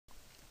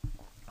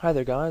Hi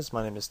there guys,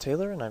 my name is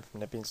Taylor and I'm from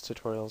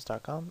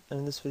NetBeansTutorials.com, and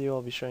in this video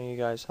I'll be showing you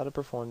guys how to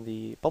perform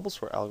the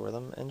Bubblesort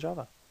algorithm in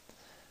Java.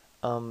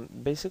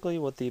 Basically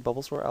what the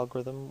Bubblesort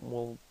algorithm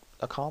will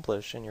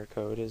accomplish in your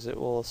code is it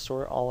will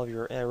sort all of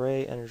your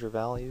array integer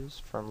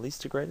values from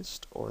least to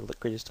greatest or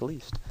greatest to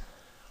least.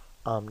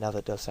 Now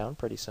that does sound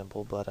pretty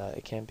simple, but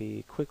it can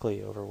be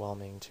quickly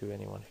overwhelming to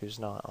anyone who's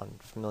not on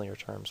familiar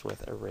terms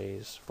with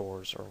arrays,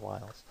 fors, or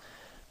whiles.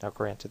 Now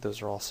granted,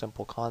 those are all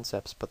simple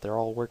concepts, but they're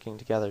all working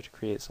together to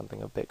create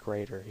something a bit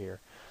greater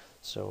here.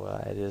 So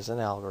it is an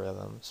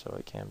algorithm, so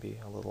it can be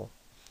a little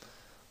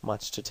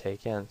much to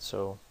take in.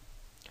 So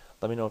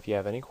let me know if you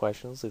have any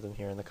questions. Leave them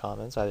here in the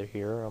comments, either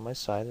here or on my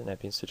site at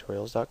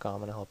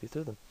netbeanstutorials.com, and I'll help you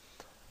through them.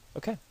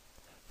 Okay,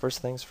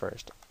 first things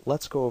first.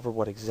 Let's go over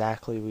what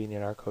exactly we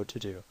need our code to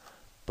do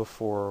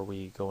before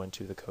we go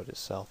into the code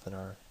itself and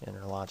our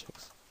inner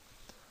logics.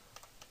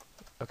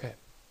 Okay,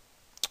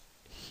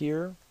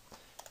 here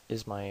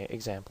is my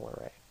example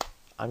array.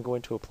 I'm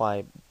going to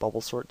apply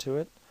Bubblesort to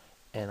it,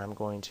 and I'm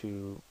going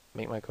to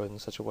make my code in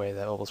such a way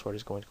that Bubblesort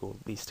is going to go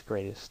least to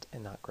greatest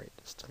and not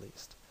greatest to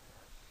least.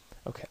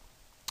 Okay,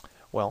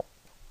 well,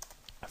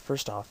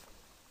 first off,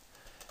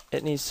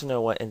 it needs to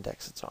know what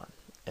index it's on,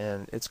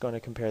 and it's going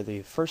to compare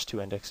the first two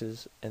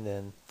indexes, and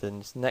then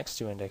the next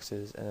two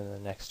indexes, and then the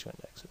next two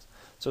indexes.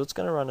 So it's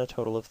going to run a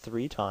total of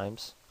 3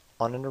 times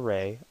on an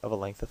array of a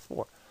length of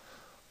 4.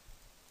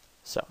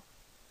 So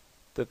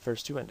the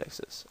first two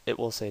indexes, it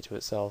will say to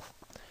itself,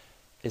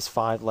 is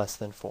 5 less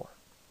than 4?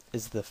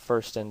 Is the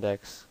first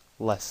index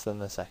less than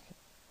the second?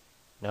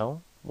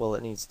 No? Well,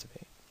 it needs to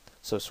be.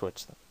 So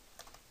switch them.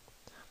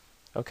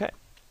 Okay,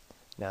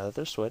 now that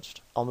they're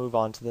switched, I'll move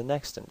on to the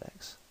next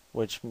index,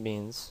 which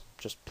means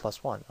just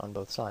 +1 on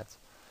both sides.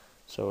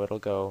 So it'll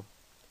go,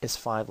 is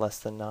 5 less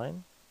than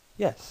 9?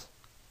 Yes.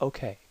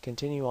 Okay,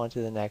 continue on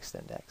to the next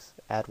index.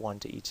 Add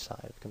 1 to each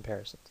side of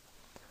comparisons.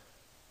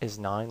 Is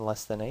 9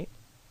 less than 8?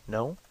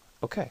 No?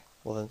 Okay,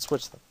 well then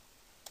switch them.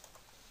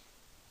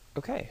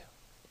 Okay,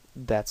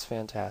 that's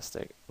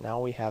fantastic.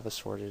 Now we have a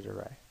sorted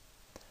array.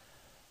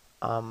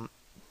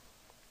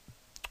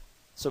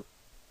 So,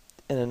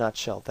 in a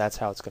nutshell, that's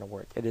how it's going to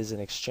work. It is an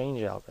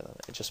exchange algorithm.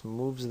 It just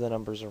moves the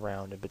numbers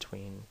around in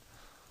between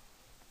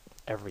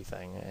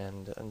everything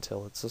and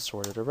until it's a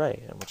sorted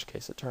array, in which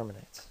case it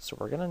terminates. So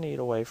we're going to need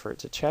a way for it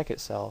to check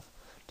itself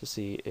to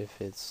see if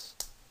it's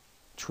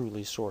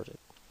truly sorted.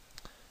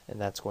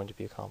 And that's going to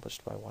be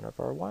accomplished by one of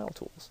our while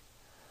tools.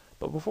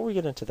 But before we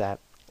get into that,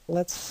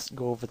 let's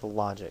go over the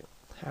logic,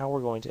 how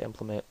we're going to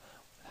implement,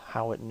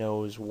 how it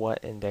knows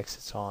what index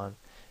it's on,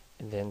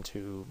 and then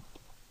to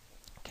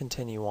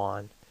continue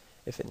on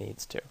if it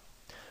needs to.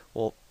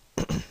 Well,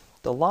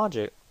 the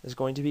logic is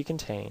going to be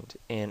contained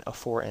in a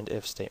for and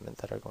if statement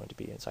that are going to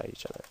be inside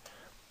each other.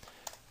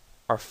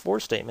 Our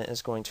for statement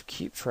is going to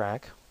keep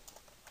track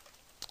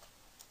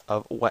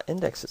of what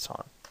index it's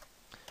on.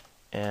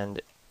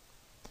 And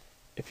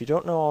if you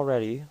don't know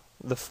already,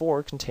 the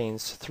for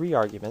contains 3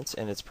 arguments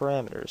and its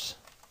parameters.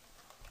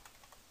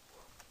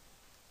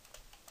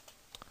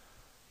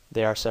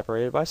 They are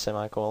separated by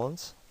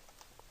semicolons,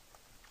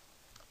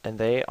 and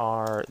they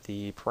are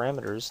the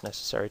parameters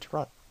necessary to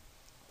run.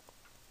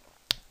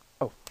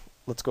 Oh,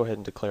 let's go ahead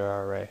and declare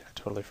our array. I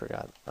totally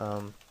forgot.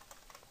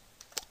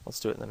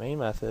 Let's do it in the main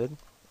method,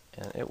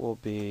 and it will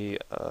be,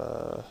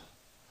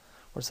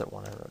 where's that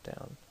one I wrote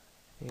down?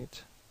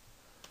 8.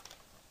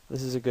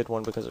 This is a good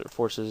one because it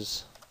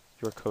forces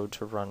your code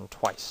to run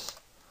twice,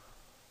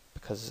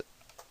 because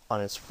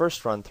on its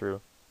first run through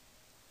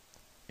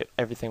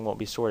everything won't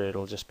be sorted,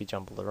 it'll just be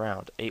jumbled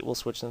around. 8 will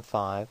switch in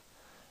 5,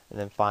 and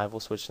then 5 will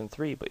switch in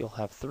 3, but you'll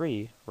have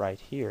 3 right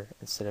here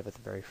instead of at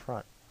the very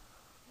front,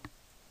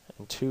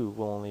 and 2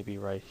 will only be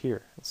right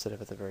here instead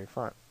of at the very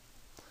front.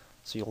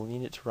 So you'll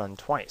need it to run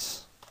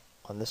twice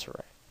on this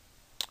array,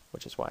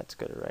 which is why it's a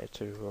good array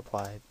to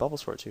apply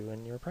Bubblesort to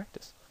in your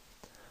practice.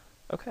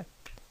 Okay.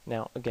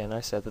 Now, again,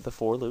 I said that the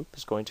for loop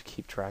is going to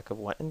keep track of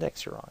what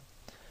index you're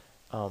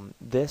on.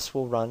 This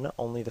will run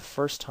only the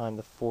first time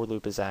the for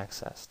loop is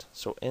accessed,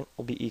 so int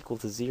will be equal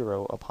to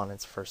 0 upon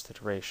its first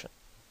iteration.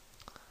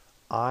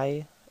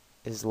 I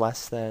is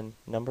less than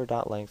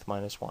number.length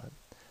minus 1.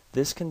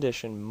 This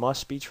condition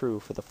must be true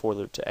for the for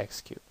loop to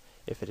execute.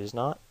 If it is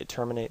not, it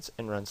terminates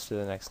and runs to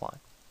the next line,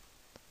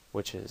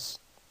 which is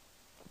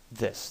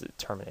this. It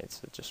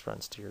terminates, it just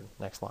runs to your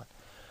next line.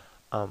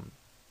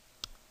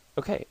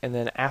 Okay, and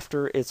then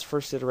after its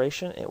first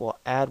iteration, it will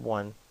add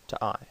 1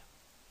 to I.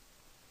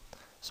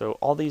 So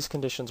all these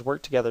conditions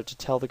work together to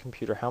tell the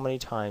computer how many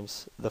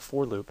times the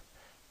for loop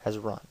has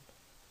run.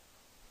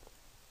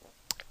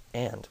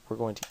 And we're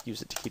going to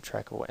use it to keep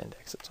track of what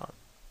index it's on.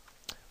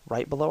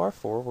 Right below our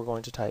for, we're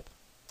going to type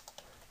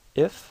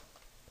if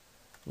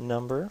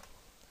number,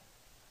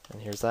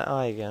 and here's that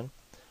I again,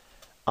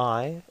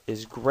 I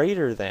is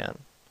greater than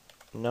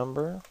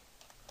number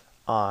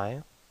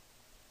I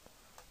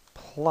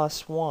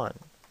plus 1.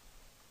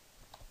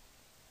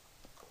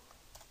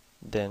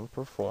 Then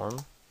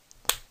perform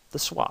the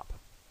swap.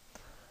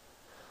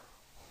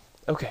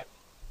 Okay,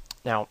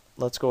 now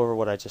let's go over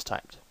what I just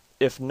typed.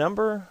 If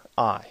number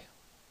I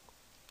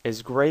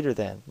is greater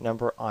than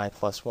number I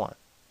plus 1.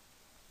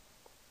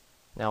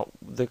 Now,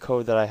 the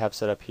code that I have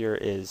set up here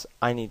is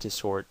I need to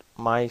sort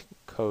my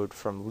code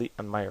from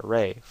my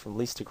array from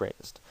least to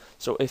greatest.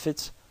 So if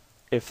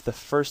the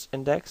first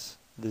index,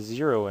 the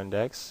 0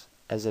 index,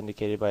 as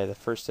indicated by the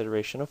first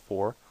iteration of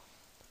 4,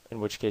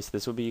 in which case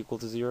this will be equal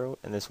to 0,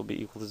 and this will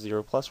be equal to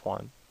 0 plus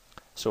 1.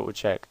 So it would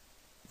check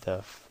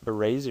the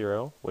array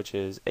 0, which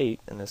is 8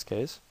 in this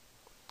case.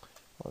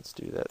 Let's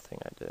do that thing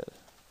I did.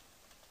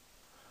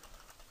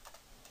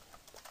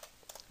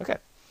 Okay.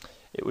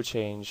 It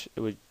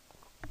would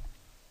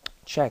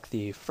check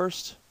the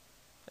first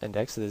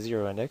index, the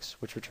 0 index,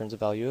 which returns a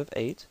value of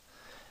 8.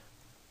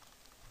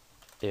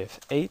 If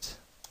 8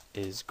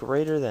 is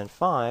greater than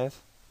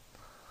 5,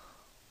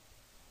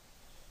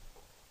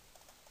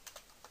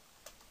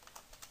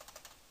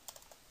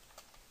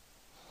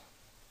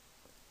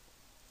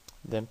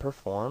 then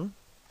perform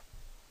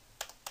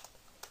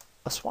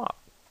a swap.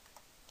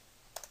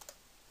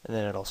 And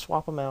then it'll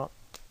swap them out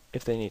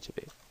if they need to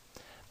be.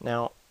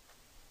 Now,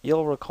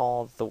 you'll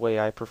recall the way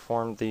I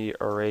performed the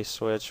array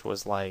switch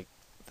was like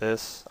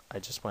this. I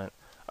just went,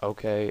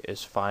 okay,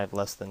 is 5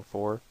 less than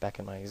 4, back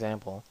in my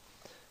example.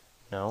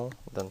 No,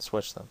 then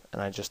switch them.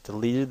 And I just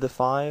deleted the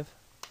 5,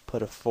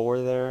 put a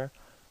 4 there,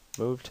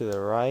 moved to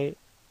the right,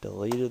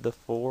 deleted the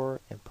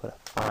 4, and put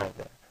a 5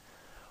 there.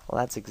 Well,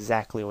 that's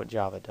exactly what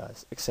Java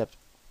does, except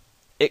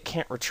it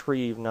can't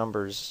retrieve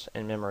numbers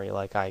in memory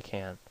like I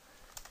can.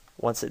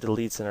 Once it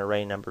deletes an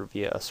array number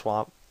via a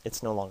swap,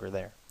 it's no longer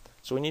there.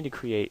 So we need to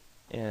create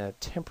a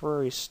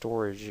temporary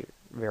storage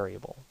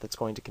variable that's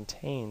going to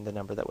contain the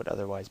number that would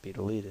otherwise be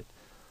deleted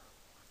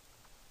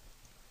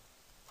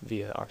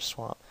via our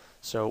swap.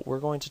 So we're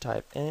going to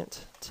type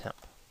int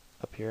temp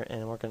up here,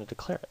 and we're going to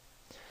declare it.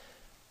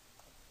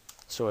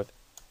 So if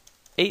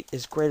 8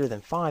 is greater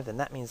than 5, then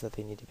that means that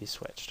they need to be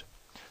switched.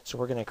 So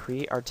we're going to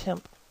create our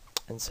temp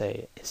and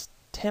say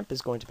temp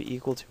is going to be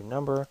equal to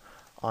number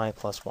I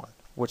plus 1,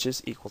 which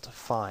is equal to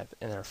 5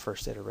 in our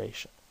first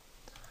iteration.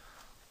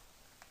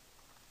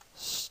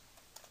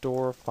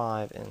 Store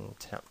 5 in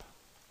temp.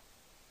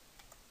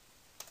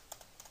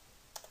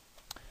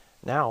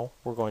 Now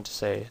we're going to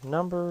say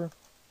number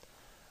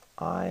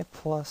I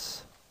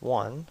plus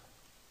 1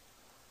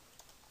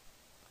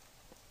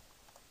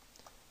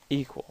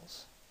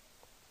 equals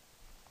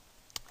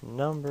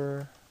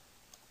number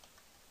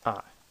I.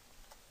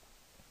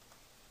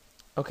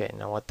 Okay,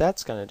 now what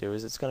that's going to do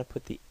is it's going to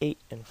put the 8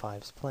 in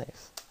 5's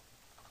place.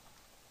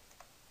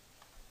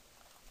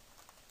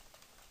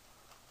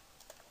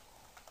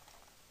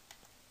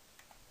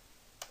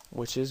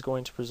 Which is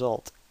going to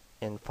result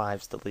in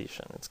 5's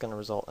deletion. It's going to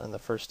result in the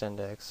first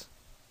index,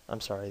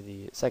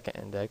 the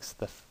second index,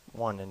 the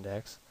 1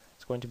 index.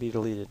 It's going to be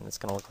deleted, and it's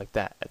going to look like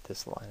that at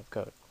this line of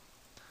code.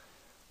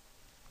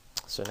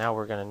 So now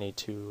we're going to need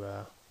to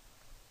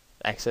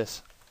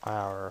access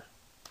our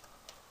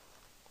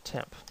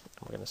temp.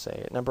 We're going to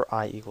say number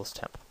I equals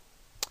temp.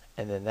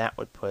 And then that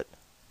would put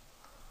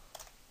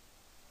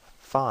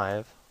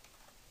 5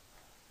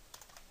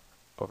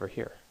 over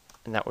here.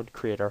 And that would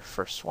create our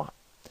first swap.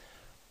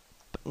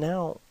 But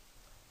now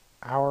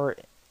our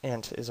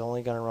int is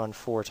only going to run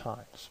 4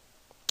 times.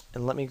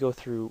 And let me go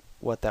through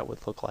what that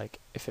would look like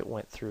if it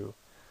went through.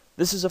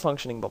 This is a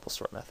functioning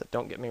Bubblesort method.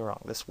 Don't get me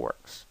wrong. This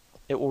works.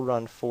 It will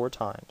run 4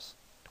 times,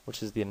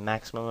 which is the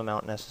maximum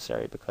amount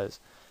necessary because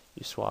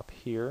you swap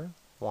here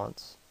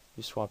once,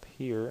 you swap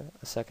here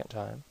a second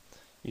time,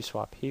 you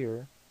swap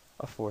here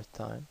a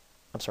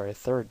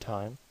third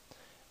time,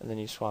 and then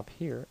you swap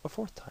here a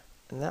 4th time.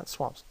 And that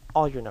swaps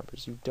all your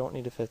numbers. You don't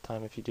need a 5th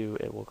time. If you do,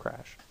 it will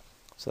crash.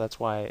 So that's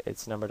why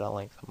it's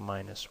number.length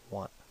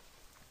 -1.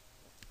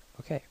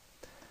 Okay.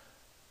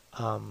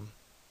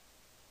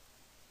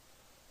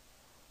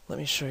 Let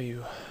me show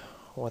you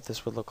what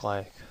this would look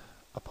like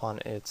upon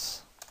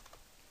its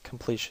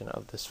completion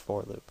of this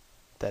for loop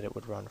that it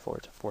would run for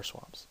 4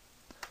 swaps.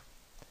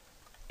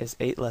 Is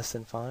 8 less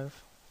than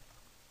 5?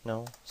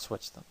 No,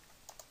 switch them.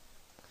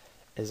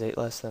 Is 8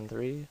 less than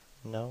 3?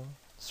 No,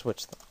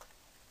 switch them.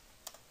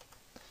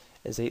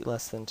 Is 8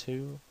 less than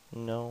 2?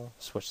 No,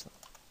 switch them.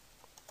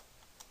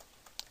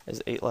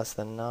 Is 8 less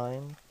than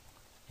 9?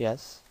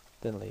 Yes,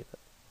 then leave it.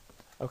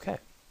 Okay,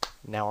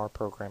 now our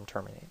program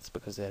terminates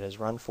because it has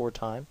run 4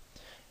 times,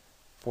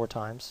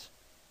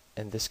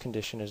 and this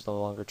condition is no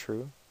longer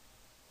true,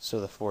 so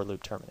the for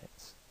loop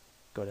terminates.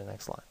 Go to the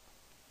next line.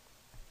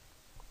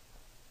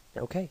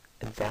 Okay,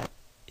 and that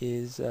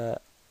is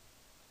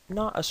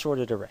not a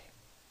sorted array.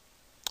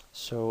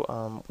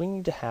 So we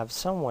need to have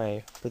some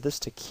way for this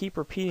to keep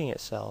repeating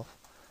itself,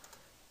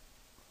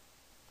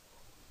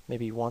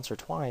 maybe once or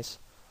twice,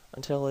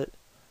 until it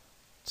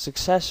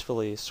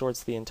successfully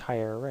sorts the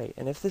entire array.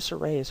 And if this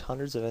array is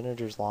hundreds of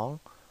integers long,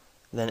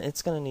 then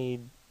it's going to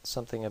need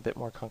something a bit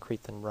more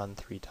concrete than run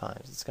 3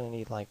 times. It's going to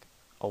need like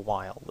a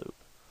while loop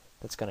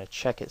that's going to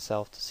check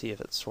itself to see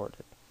if it's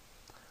sorted.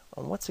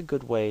 And what's a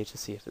good way to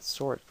see if it's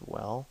sorted?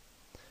 Well,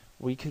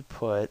 we could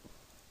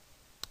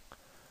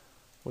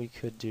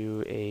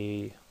do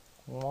a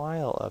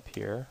while up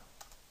here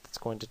that's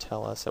going to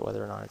tell us that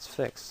whether or not it's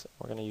fixed.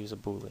 We're going to use a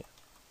Boolean.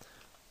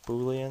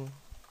 Boolean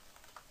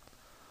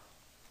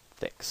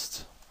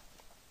fixed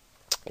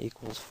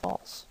equals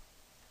false.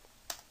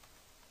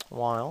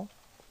 While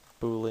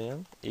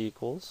Boolean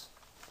equals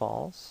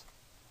false.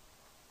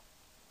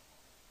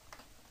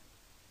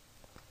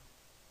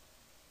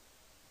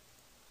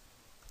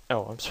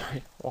 Oh, I'm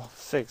sorry. While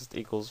fixed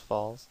equals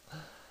false.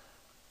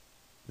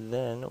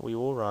 Then we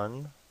will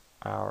run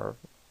our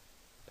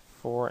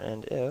for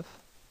and if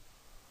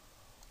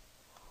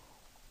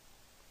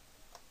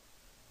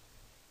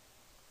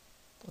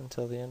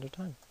until the end of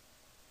time.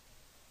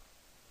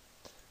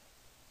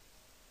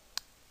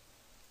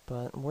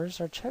 But where's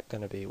our check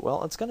going to be?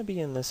 Well, it's going to be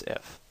in this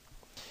if.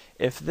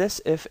 If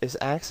this if is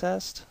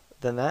accessed,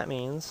 then that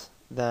means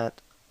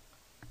that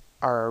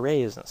our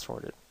array isn't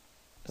sorted.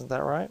 Isn't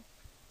that right?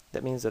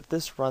 That means that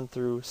this run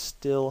through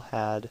still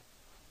had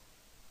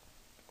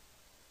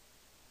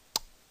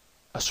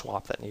a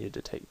swap that needed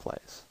to take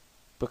place,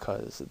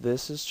 because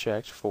this is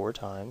checked 4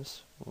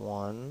 times.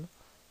 1,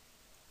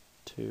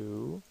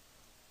 2,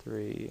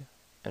 3,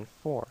 and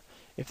 4.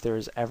 If there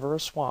is ever a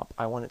swap,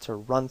 I want it to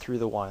run through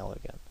the while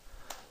again.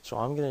 So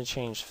I'm going to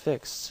change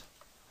fixed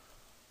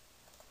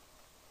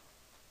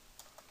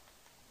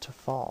to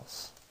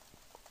false.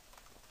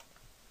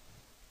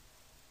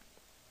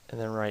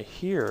 And then right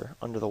here,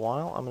 under the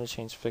while, I'm going to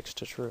change fixed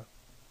to true.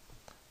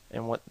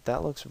 And what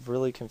that looks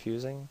really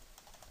confusing,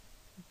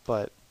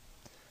 but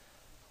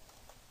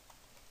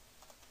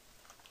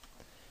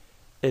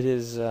it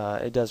is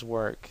it does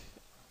work.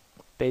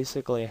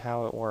 Basically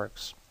how it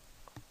works,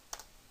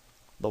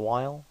 the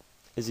while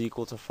is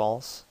equal to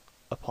false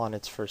upon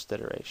its first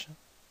iteration,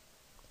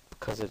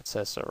 because it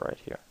says so right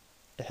here.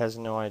 It has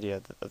no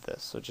idea of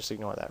this, so just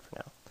ignore that for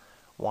now.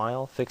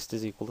 While fixed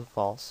is equal to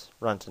false,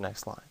 run to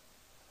next line,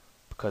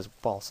 because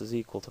false is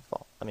equal to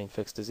false.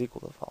 Fixed is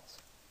equal to false.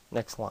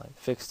 Next line,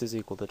 fixed is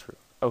equal to true.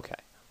 Okay,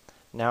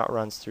 now it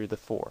runs through the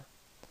for.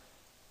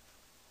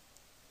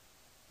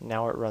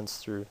 Now it runs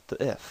through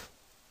the if.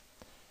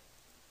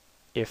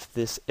 If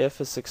this if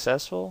is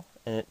successful,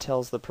 and it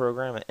tells the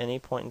program at any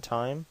point in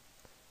time,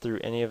 through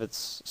any of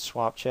its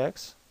swap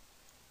checks,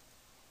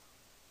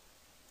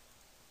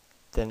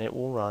 then it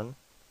will run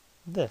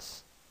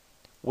this,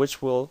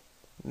 which will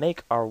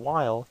make our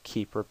while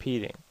keep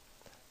repeating.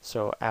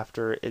 So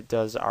after it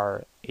does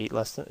our 8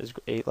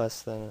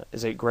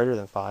 greater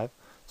than 5,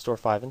 store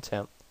 5 in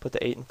temp, put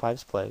the 8 in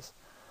 5's place,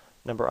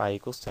 number I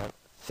equals temp,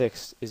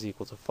 fixed is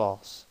equal to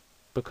false,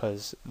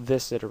 because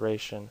this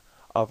iteration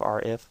of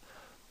our if,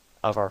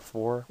 of our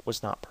for,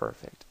 was not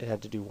perfect. It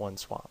had to do 1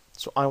 swap.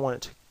 So I want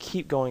it to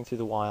keep going through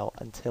the while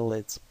until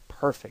it's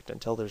perfect,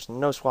 until there's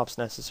no swaps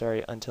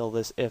necessary, until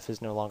this if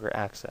is no longer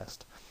accessed.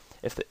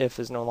 If the if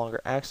is no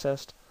longer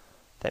accessed,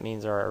 that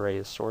means our array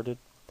is sorted,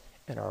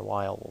 and our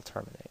while will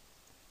terminate,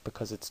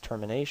 because its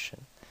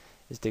termination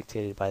is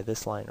dictated by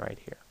this line right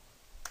here.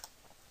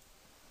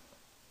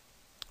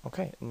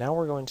 Okay, now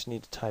we're going to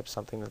need to type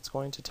something that's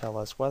going to tell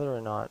us whether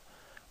or not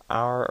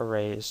our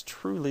array is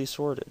truly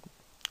sorted.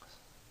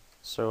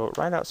 So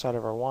right outside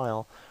of our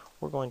while,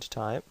 we're going to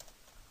type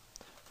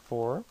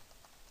for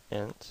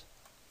int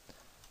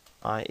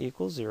I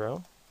equals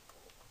 0,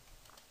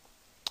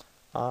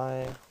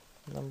 I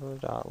number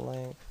dot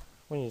length.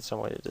 We need some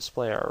way to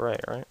display our array,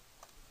 right?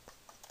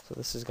 So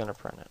this is going to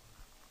print it.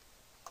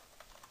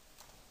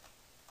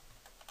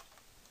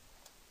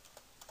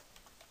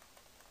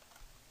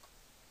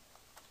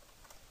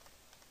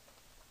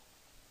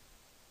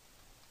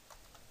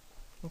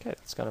 Okay,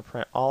 it's going to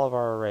print all of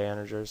our array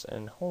integers,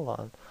 and hold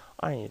on,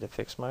 I need to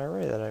fix my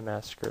array that I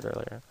massacred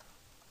earlier.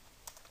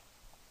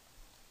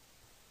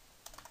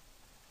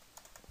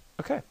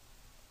 Okay,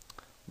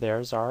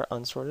 there's our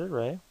unsorted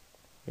array.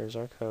 Here's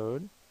our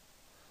code.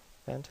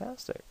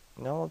 Fantastic.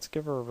 Now let's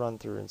give her a run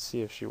through and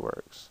see if she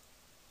works.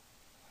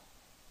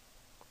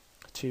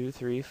 2,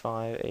 3,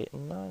 5, 8,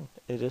 and 9.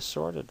 It is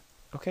sorted.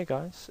 Okay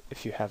guys,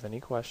 if you have any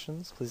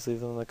questions, please leave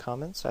them in the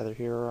comments, either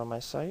here or on my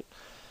site.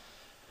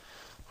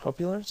 Hope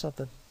you learned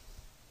something.